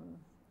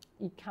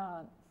you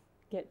can't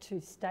get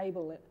too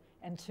stable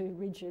and too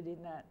rigid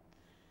in that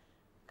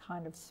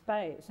kind of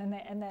space. And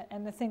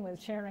the thing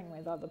with sharing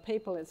with other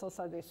people, it's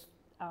also this.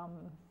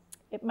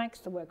 It makes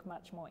the work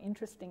much more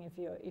interesting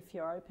if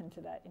you're open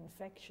to that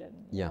infection.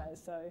 You know?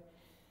 So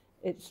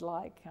it's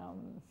like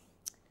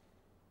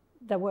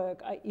the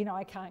work.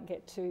 I can't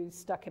get too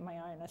stuck in my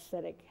own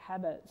aesthetic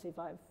habits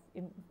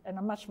and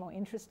I'm much more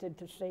interested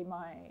to see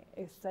my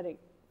aesthetic.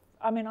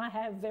 I mean, I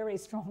have very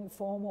strong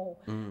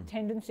formal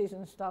tendencies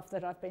and stuff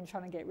that I've been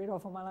trying to get rid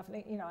of all my life.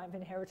 You know, I've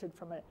inherited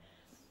from a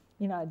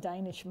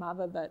Danish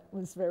mother that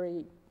was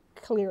very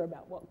clear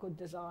about what good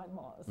design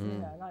was. You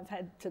know, and I've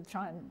had to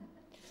try and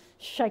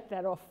shake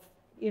that off.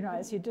 You know,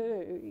 as you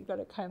do, you've got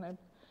to kind of.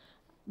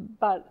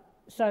 But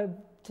so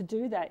to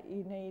do that,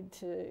 you need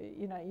to,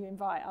 you know, you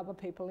invite other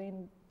people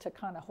in to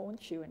kind of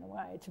haunt you in a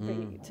way,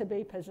 to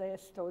be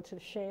possessed or to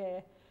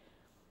share.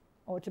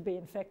 Or to be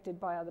infected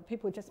by other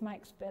people. It just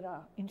makes better,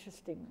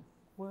 interesting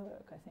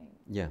work, I think.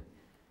 Yeah.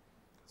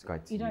 It's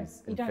great to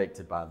use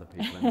infected by other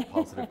people in a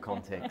positive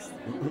context.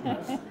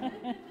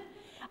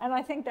 And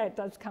I think that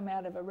does come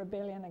out of a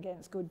rebellion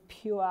against good,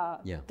 pure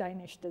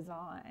Danish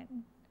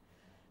design,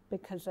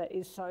 because it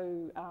is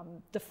so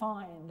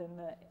defined, and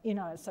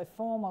it's so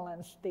formal, and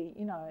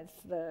it's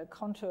the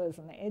contours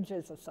and the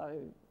edges are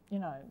so,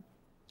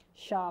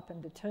 sharp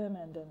and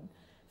determined and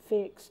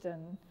fixed,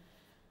 and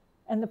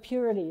the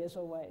purity is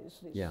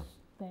always this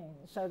thing.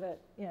 So that,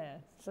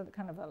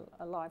 kind of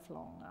a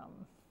lifelong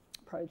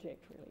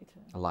project, really.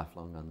 A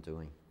lifelong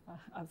undoing.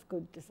 Of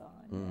good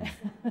design.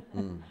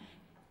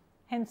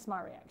 Hence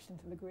my reaction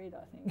to the grid,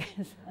 I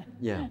think.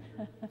 Yeah.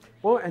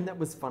 Well, and that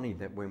was funny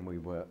that when we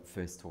were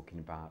first talking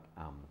about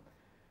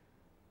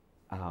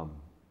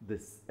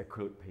this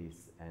acrylic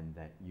piece, and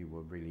that you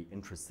were really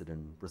interested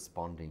in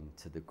responding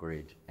to the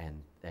grid,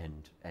 and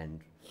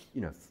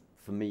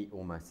for me,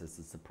 almost as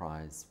a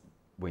surprise,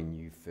 when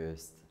you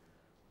first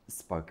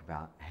spoke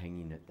about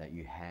hanging it, that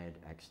you had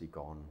actually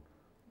gone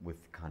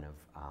with kind of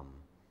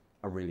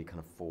a really kind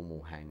of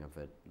formal hang of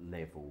it,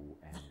 level,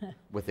 and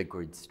with a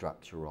grid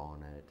structure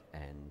on it,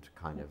 and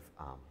kind of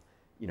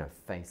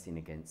facing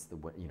against the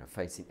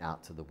facing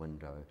out to the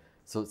window.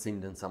 So it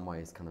seemed in some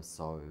ways kind of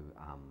so.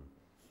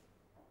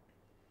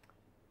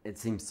 It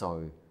seemed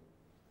so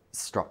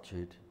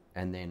structured.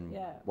 And then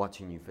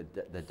watching you for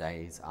the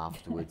days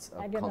afterwards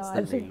of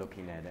constantly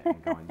looking at it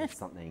and going, there's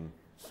something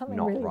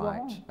not really right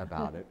wrong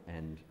about it.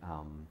 And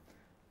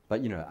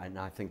but and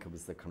I think it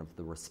was the kind of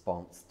the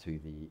response to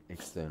the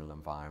external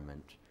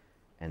environment,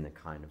 and the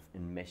kind of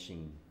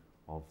enmeshing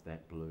of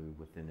that blue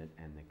within it,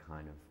 and the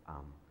kind of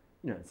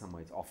in some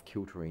ways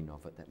off-kiltering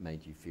of it, that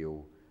made you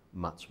feel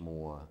much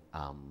more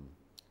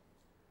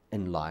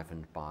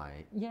enlivened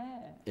by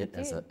it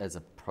as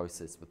a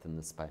process within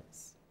the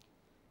space.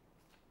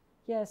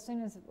 Yeah, as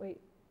soon as we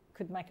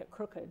could make it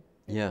crooked,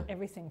 Yeah.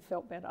 everything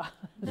felt better.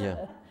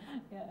 Yeah.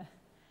 Yeah.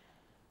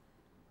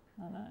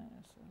 I know.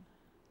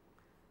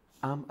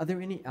 Are there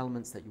any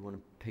elements that you want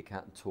to pick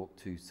out and talk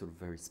to sort of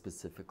very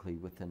specifically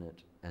within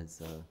it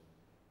as a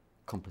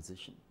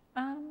composition?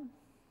 I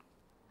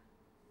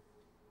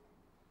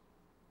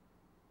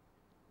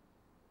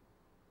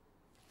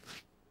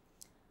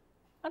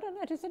don't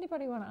know. Does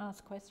anybody want to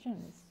ask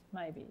questions?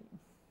 Maybe.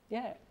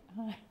 Yeah.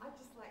 I'd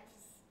just like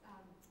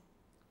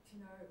to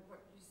know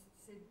what you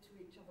said to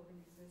each other when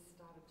you first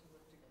started to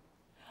work together.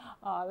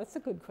 Oh, that's a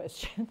good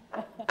question.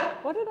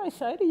 What did I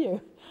say to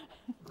you?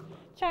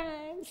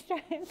 James,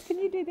 can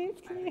you do this?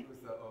 I think it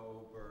was the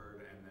ʻōʻō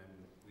bird, and then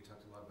we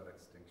talked a lot about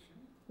extinction.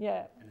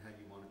 Yeah. And how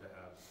you wanted to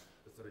have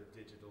a sort of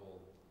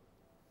digital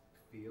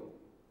feel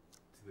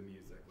to the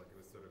music. Like it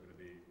was sort of going to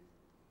be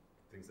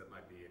things that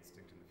might be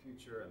extinct in the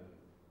future and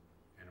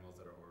animals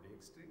that are already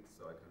extinct.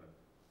 So I kind of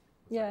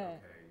was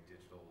like, okay,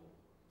 digital,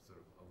 sort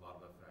of a lot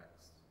of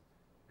effects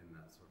in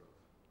that sort of.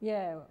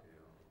 Yeah.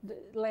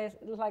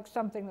 Like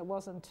something that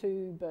wasn't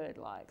too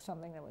bird-like,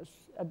 something that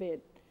was a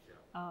bit.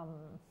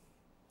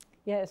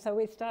 Yeah. So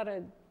we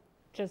started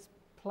just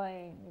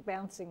playing,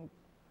 bouncing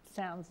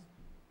sounds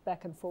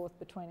back and forth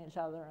between each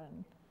other,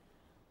 and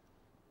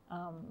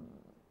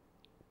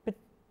but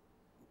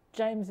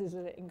James is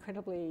an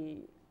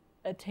incredibly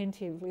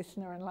attentive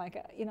listener, and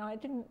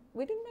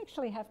we didn't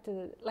actually have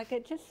to,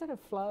 it just sort of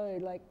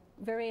flowed,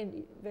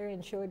 very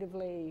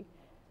intuitively.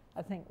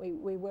 I think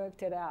we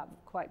worked it out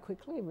quite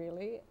quickly,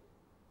 really.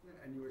 Yeah,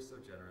 and you were so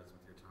generous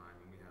with your time,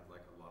 and we had a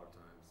lot of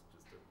times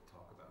just to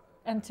talk about it.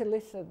 And to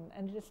listen,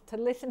 and just to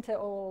listen to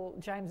all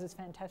James's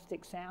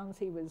fantastic sounds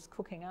he was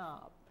cooking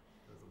up.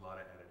 There was a lot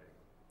of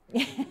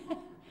editing.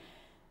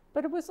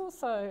 But it was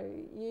also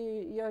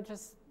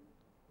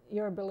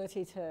your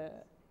ability to,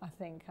 I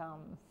think,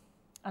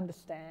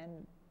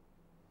 understand,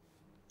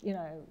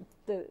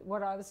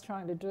 what I was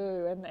trying to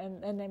do, and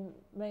then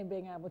me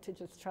being able to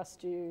just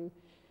trust you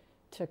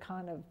to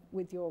kind of,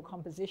 with your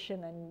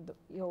composition and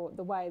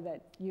the way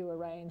that you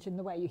arrange and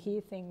the way you hear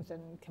things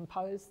and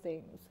compose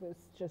things,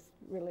 was just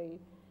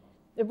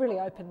it really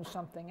opened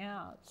something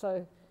out.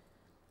 So,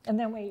 and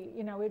then we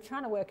were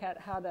trying to work out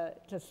how to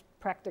just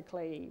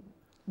practically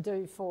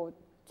do 4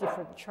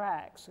 different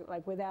tracks,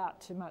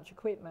 without too much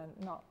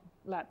equipment, not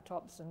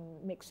laptops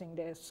and mixing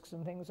desks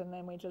and things, and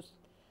then we just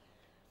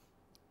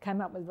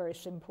came up with a very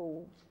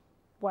simple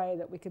way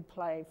that we could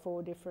play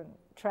 4 different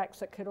tracks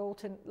that could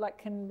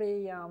can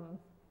be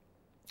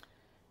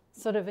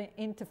sort of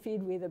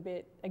interfered with a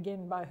bit,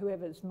 again, by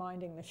whoever's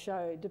minding the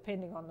show,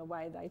 depending on the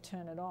way they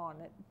turn it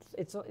on.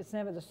 It's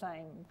never the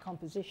same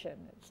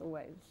composition. It's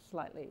always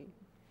slightly,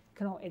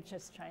 it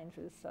just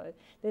changes. So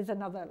there's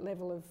another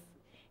level of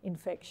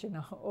infection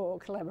or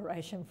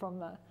collaboration from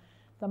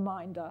the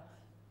minder,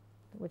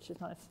 which is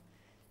nice.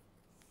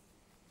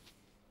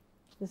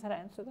 Does that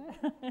answer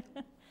that?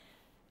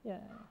 Yeah.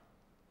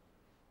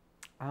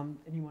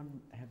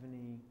 Anyone have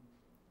any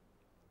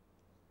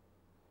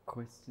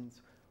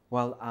questions?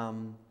 Well,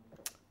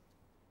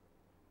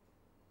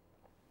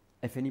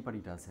 if anybody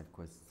does have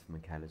questions for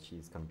Mikala,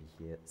 she's going to be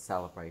here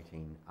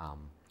celebrating.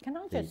 Can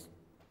I just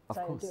do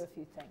a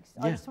few things?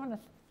 Yeah. I just want to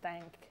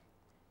thank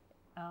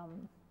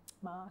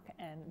Mark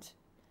and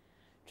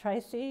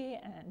Tracy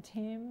and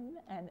Tim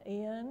and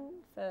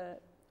Ian for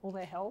all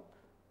their help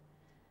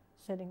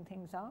setting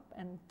things up,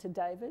 and to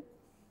David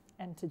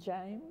and to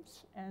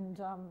James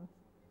and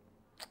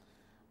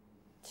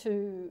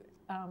to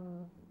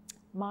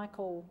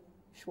Michael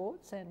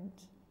Schwarz and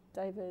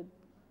David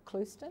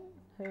Clouston,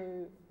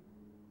 who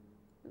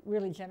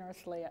really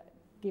generously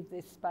give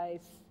this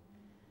space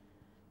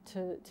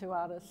to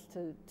artists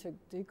to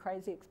do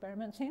crazy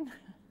experiments in.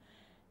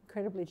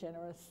 Incredibly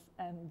generous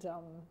and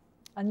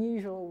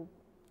unusual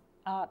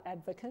art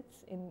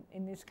advocates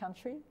in this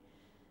country.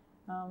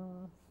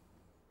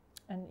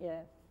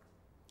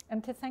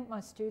 And to thank my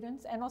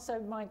students, and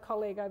also my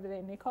colleague over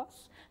there,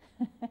 Nikos,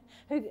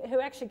 who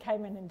actually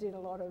came in and did a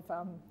lot of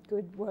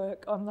good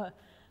work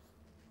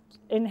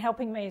in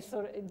helping me,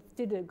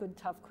 did a good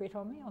tough crit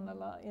on me on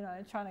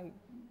trying to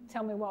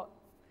tell me what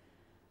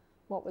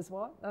was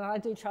what. And I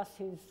do trust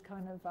his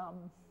kind of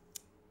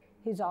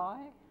his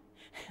eye.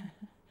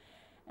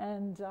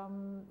 And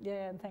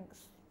and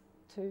thanks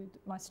to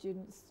my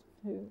students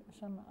who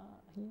some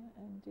are here,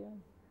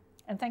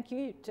 and thank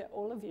you to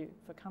all of you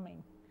for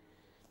coming.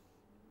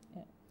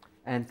 Yeah.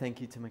 And thank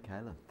you to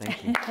Mikala.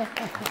 Thank you.